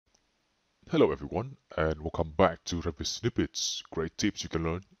Hello everyone, and welcome back to Revit Snippets, great tips you can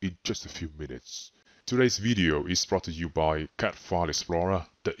learn in just a few minutes. Today's video is brought to you by CAD File Explorer,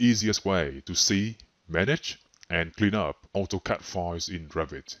 the easiest way to see, manage, and clean up AutoCAD files in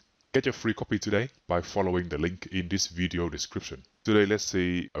Revit. Get your free copy today by following the link in this video description. Today let's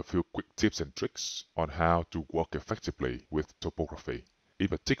see a few quick tips and tricks on how to work effectively with topography. In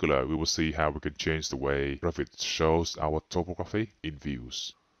particular, we will see how we can change the way Revit shows our topography in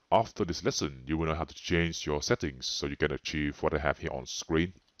views. After this lesson, you will know how to change your settings so you can achieve what I have here on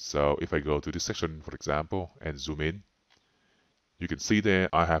screen. So if I go to this section, for example, and zoom in, you can see there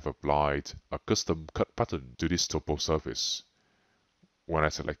I have applied a custom cut pattern to this topo surface. When I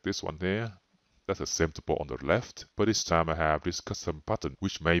select this one there, that's the same topo on the left, but this time I have this custom pattern,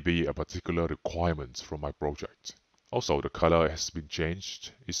 which may be a particular requirement from my project. Also, the color has been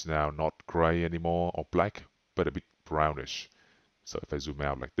changed. It's now not gray anymore or black, but a bit brownish. So if I zoom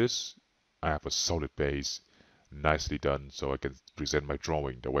out like this, I have a solid base, nicely done, so I can present my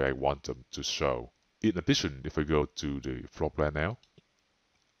drawing the way I want them to show. In addition, if I go to the floor plan now,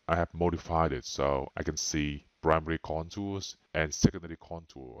 I have modified it so I can see primary contours and secondary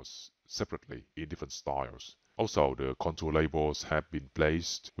contours separately in different styles. Also, the contour labels have been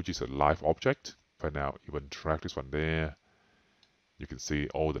placed, which is a live object. If I now even drag this one there, you can see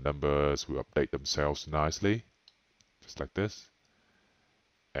all the numbers will update themselves nicely, just like this.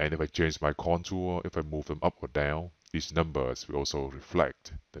 And if I change my contour, if I move them up or down, these numbers will also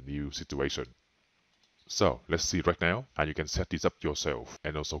reflect the new situation. So let's see right now how you can set this up yourself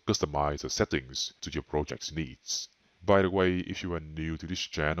and also customize the settings to your project's needs. By the way, if you are new to this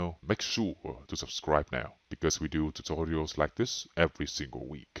channel, make sure to subscribe now because we do tutorials like this every single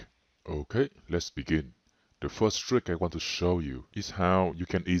week. Okay, let's begin. The first trick I want to show you is how you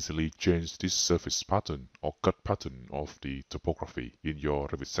can easily change this surface pattern or cut pattern of the topography in your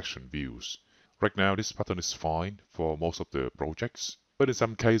Revit section views. Right now this pattern is fine for most of the projects, but in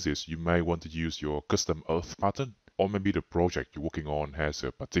some cases you may want to use your custom earth pattern, or maybe the project you're working on has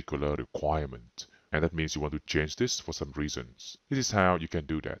a particular requirement, and that means you want to change this for some reasons. This is how you can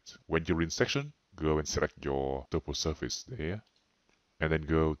do that. When you're in section, go and select your topo surface there, and then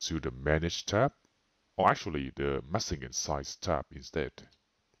go to the Manage tab, or actually the Masking and Size tab instead.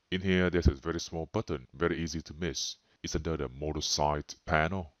 In here there's a very small button, very easy to miss. It's under the Model Site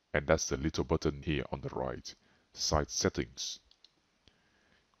panel, and that's the little button here on the right, Site Settings.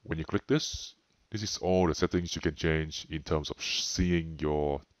 When you click this, this is all the settings you can change in terms of seeing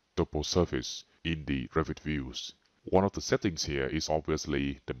your topo surface in the Revit views. One of the settings here is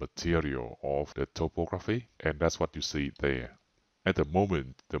obviously the material of the topography, and that's what you see there. At the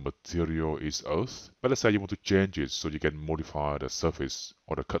moment, the material is earth, but let's say you want to change it so you can modify the surface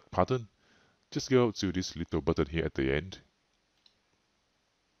or the cut pattern. Just go to this little button here at the end.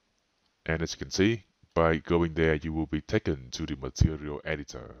 And as you can see, by going there, you will be taken to the material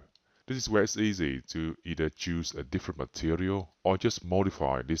editor. This is where it's easy to either choose a different material or just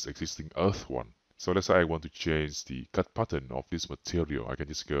modify this existing earth one. So let's say I want to change the cut pattern of this material. I can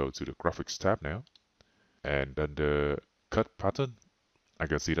just go to the Graphics tab now, and then the cut pattern, I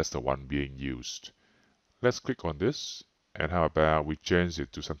can see that's the one being used. Let's click on this, and how about we change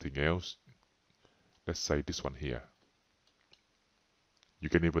it to something else? Let's say this one here. You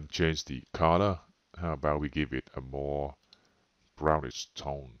can even change the color. How about we give it a more brownish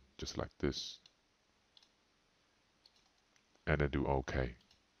tone, just like this. And then do OK.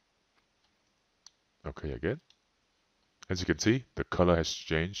 OK again. As you can see, the color has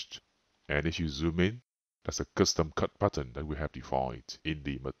changed. And if you zoom in, that's a custom cut pattern that we have defined in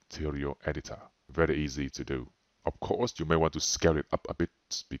the material editor. Very easy to do. Of course, you may want to scale it up a bit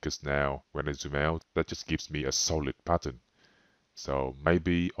because now when I zoom out, that just gives me a solid pattern. So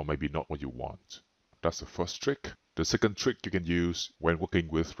maybe or maybe not what you want. That's the first trick. The second trick you can use when working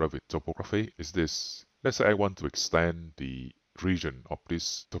with Revit topography is this. Let's say I want to extend the region of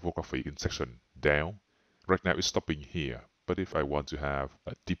this topography in section down. Right now it's stopping here. But if I want to have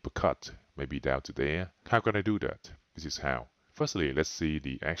a deeper cut, maybe down to there, how can I do that? This is how. Firstly, let's see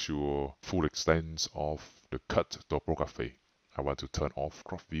the actual full extent of the cut topography. I want to turn off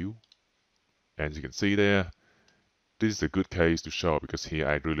crop view. And as you can see there, this is a good case to show because here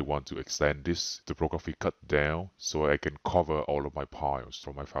I really want to extend this topography cut down so I can cover all of my piles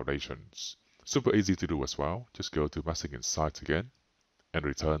from my foundations. Super easy to do as well. Just go to Masking and Size again and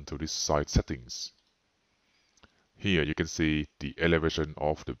return to this Site Settings. Here you can see the elevation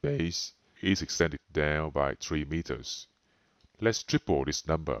of the base is extended down by 3 meters. Let's triple this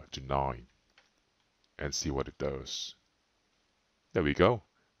number to 9 and see what it does. There we go.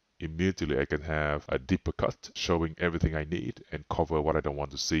 immediately I can have a deeper cut showing everything I need and cover what I don't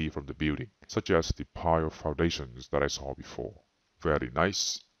want to see from the building, such as the pile of foundations that I saw before. Very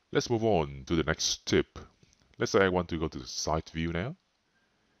nice. Let's move on to the next tip. Let's say I want to go to the site view now.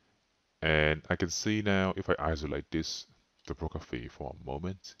 And I can see now if I isolate this topography for a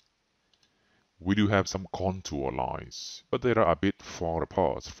moment, we do have some contour lines, but they are a bit far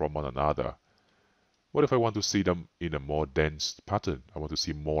apart from one another. What if I want to see them in a more dense pattern? I want to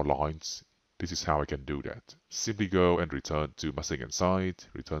see more lines. This is how I can do that. Simply go and return to Masking and Site,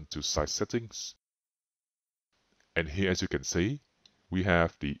 return to Site Settings. And here, as you can see, we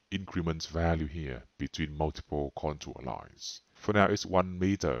have the increment value here between multiple contour lines. For now, it's 1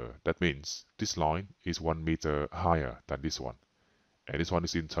 meter. That means this line is 1 meter higher than this one. And this one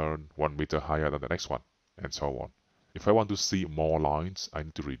is in turn 1 meter higher than the next one, and so on. If I want to see more lines, I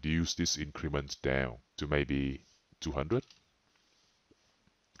need to reduce this increment down to maybe 200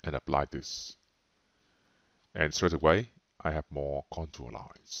 and apply this. And straight away, I have more contour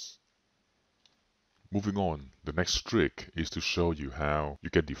lines. Moving on, the next trick is to show you how you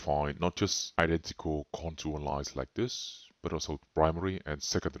can define not just identical contour lines like this, but also primary and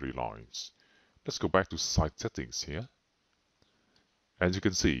secondary lines. Let's go back to Site Settings here. As you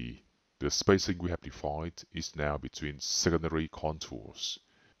can see, the spacing we have defined is now between secondary contours.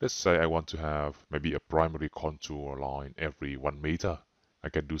 Let's say I want to have maybe a primary contour line every 1 meter. I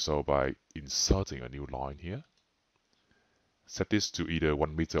can do so by inserting a new line here. Set this to either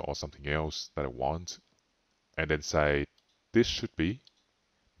 1 meter or something else that I want. And then say this should be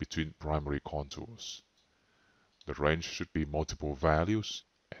between primary contours. The range should be multiple values.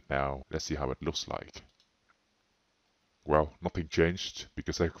 And now let's see how it looks like. Well, nothing changed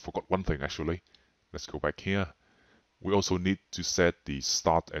because I forgot one thing actually. Let's go back here. We also need to set the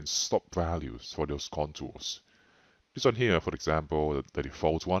start and stop values for those contours. This one here, for example, the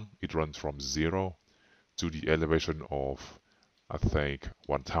default one, it runs from 0 to the elevation of, I think,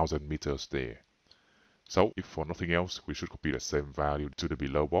 1000 meters there. So if for nothing else, we should copy the same value to the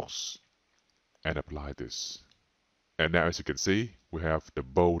below box and apply this. And now as you can see, we have the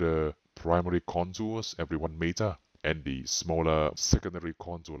bolder primary contours every 1 meter and the smaller secondary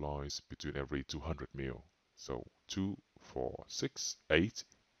contour lines between every 200 mil. So 2, 4, 6, 8,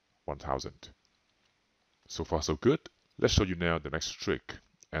 1000. So far so good. Let's show you now the next trick,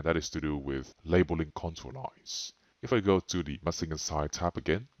 and that is to do with labeling contour lines. If I go to the Masking and Site tab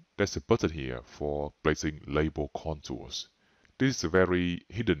again, there's a button here for placing label contours. This is a very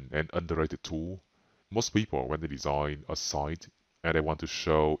hidden and underrated tool. Most people, when they design a site and they want to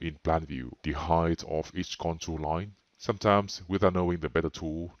show in plan view the height of each contour line, sometimes without knowing the better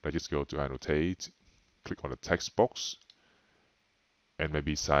tool, they just go to Annotate, click on the text box, and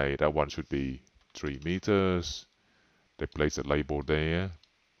maybe say that one should be 3 meters. They place a label there.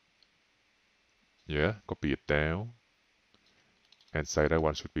 Yeah, copy it down. And say that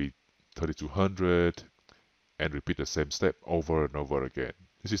one should be 3200. And repeat the same step over and over again.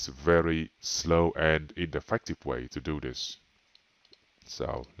 This is a very slow and ineffective way to do this.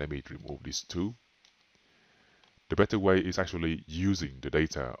 So let me remove these two. The better way is actually using the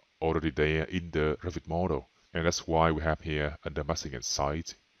data already there in the Revit model. And that's why we have here under Masking and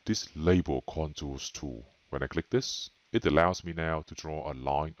Site this Label Contours tool. When I click this, it allows me now to draw a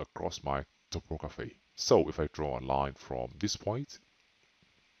line across my topography. So if I draw a line from this point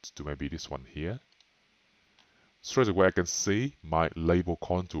to maybe this one here, straight away I can see my label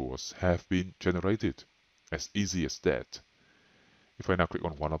contours have been generated. As easy as that. If I now click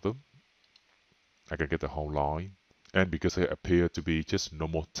on one of them, I can get the whole line. And because they appear to be just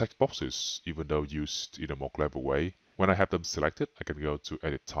normal text boxes, even though used in a more clever way, when I have them selected, I can go to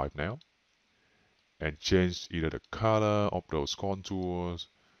Edit Type now and change either the color of those contours,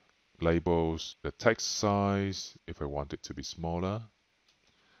 labels, the text size, if I want it to be smaller.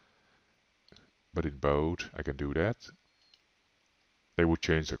 But in bold, I can do that. They will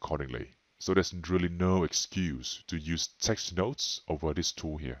change accordingly. So there's really no excuse to use text notes over this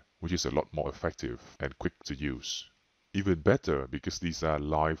tool here, which is a lot more effective and quick to use. Even better, because these are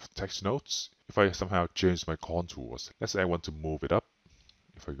live text notes, if I somehow change my contours, let's say I want to move it up.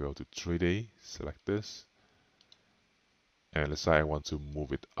 If I go to 3D, select this, and let's say I want to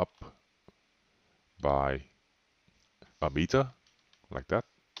move it up by a meter, like that.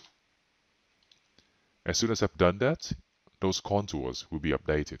 As soon as I've done that, those contours will be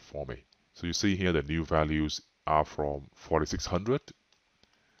updated for me. So you see here the new values are from 4600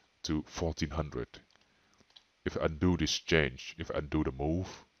 to 1400. If I undo this change, if I undo the move,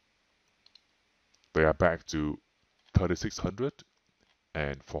 they are back to 3600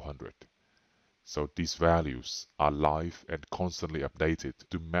 and 400. So these values are live and constantly updated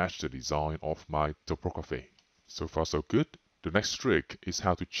to match the design of my topography. So far so good. The next trick is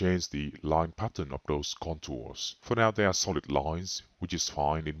how to change the line pattern of those contours. For now they are solid lines, which is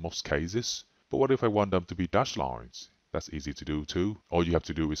fine in most cases. But what if I want them to be dashed lines? That's easy to do too. All you have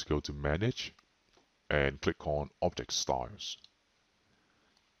to do is go to Manage and click on Object Styles.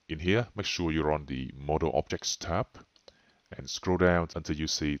 In here, make sure you're on the Model Objects tab and scroll down until you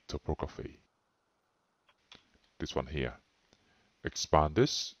see Topography. This one here. Expand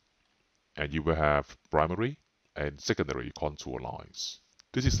this and you will have primary and secondary contour lines.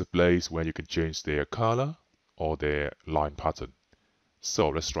 This is the place where you can change their color or their line pattern. So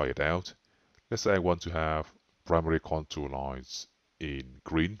let's try it out. Let's say I want to have primary contour lines in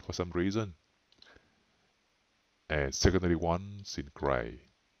green for some reason and secondary ones in gray.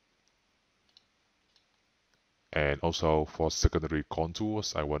 And also for secondary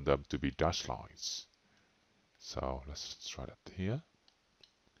contours, I want them to be dashed lines. So let's try that here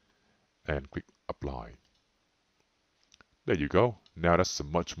and click Apply. There you go. Now that's a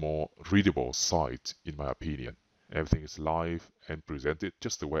much more readable site in my opinion. Everything is live and presented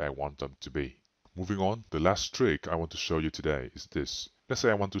just the way I want them to be. Moving on, the last trick I want to show you today is this. Let's say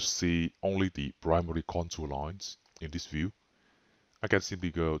I want to see only the primary contour lines in this view. I can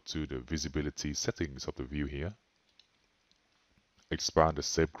simply go to the visibility settings of the view here. Expand the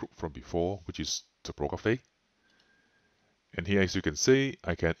same group from before, which is topography. And here, as you can see,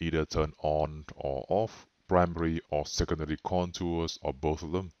 I can either turn on or off primary or secondary contours or both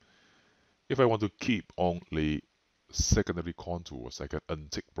of them. If I want to keep only secondary contours, I can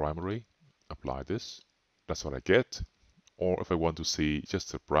untick primary, apply this. That's what I get. Or if I want to see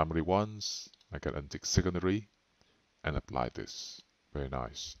just the primary ones, I can untick secondary and apply this. Very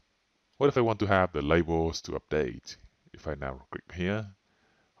nice. What if I want to have the labels to update? If I now click here,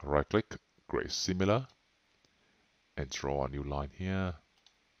 right click, create similar, and draw a new line here.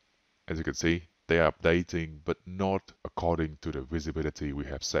 As you can see, they are updating, but not according to the visibility we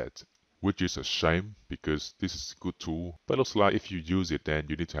have set, which is a shame because this is a good tool, but looks like if you use it, then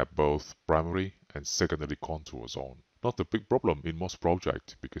you need to have both primary and secondary contours on. Not a big problem in most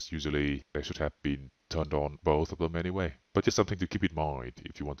projects because usually they should have been turned on both of them anyway, but just something to keep in mind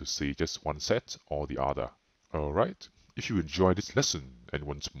if you want to see just one set or the other. Alright, if you enjoyed this lesson and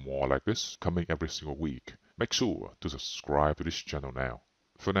want more like this coming every single week, make sure to subscribe to this channel now.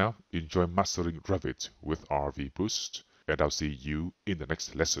 For now, enjoy mastering Revit with RV Boost, and I'll see you in the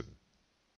next lesson.